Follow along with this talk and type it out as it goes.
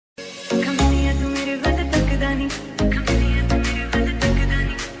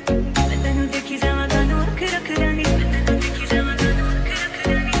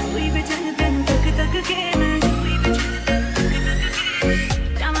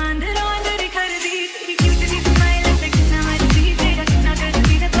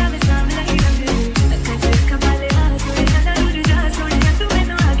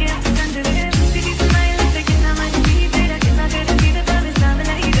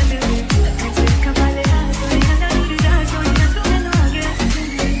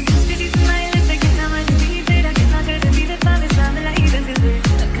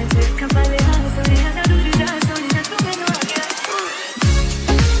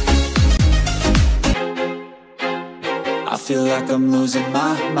feel like I'm losing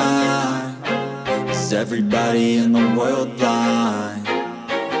my mind. Is everybody in the world blind?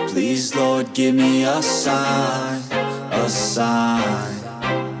 Please, Lord, give me a sign, a sign.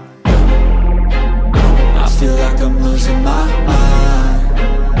 I feel like I'm losing my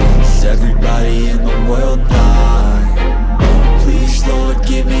mind. Is everybody in the world blind? Please, Lord,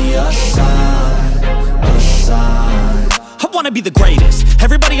 give me a sign, a sign. I wanna be the greatest.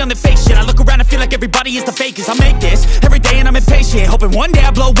 Everybody on the fake shit. I look around and feel like everybody is the fakest. I make this every day and I'm impatient, hoping one day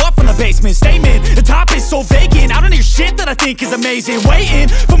I blow up from the basement. Statement, the top is so vacant. I don't hear shit that I think is amazing. Waiting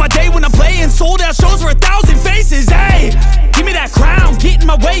for my day when I'm playing sold out shows for 1,000 faces. Hey, give me that crown, get in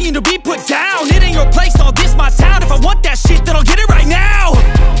my way and to be put down. It ain't your place, all this my town. If I want that shit, then I'll get it right now.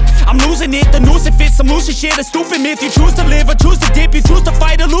 I'm losing it, the noose it fits. I'm losing shit, a stupid myth. You choose to live or choose to dip. You choose to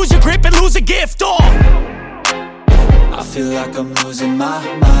fight or lose your grip and lose a gift. I feel like I'm losing my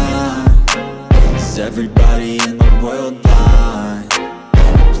mind. Is everybody in the world blind?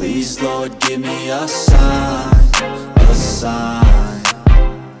 Please, Lord, give me a sign, a sign.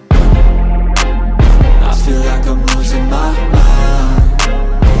 I feel like I'm losing my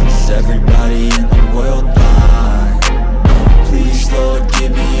mind. Is everybody in the world blind?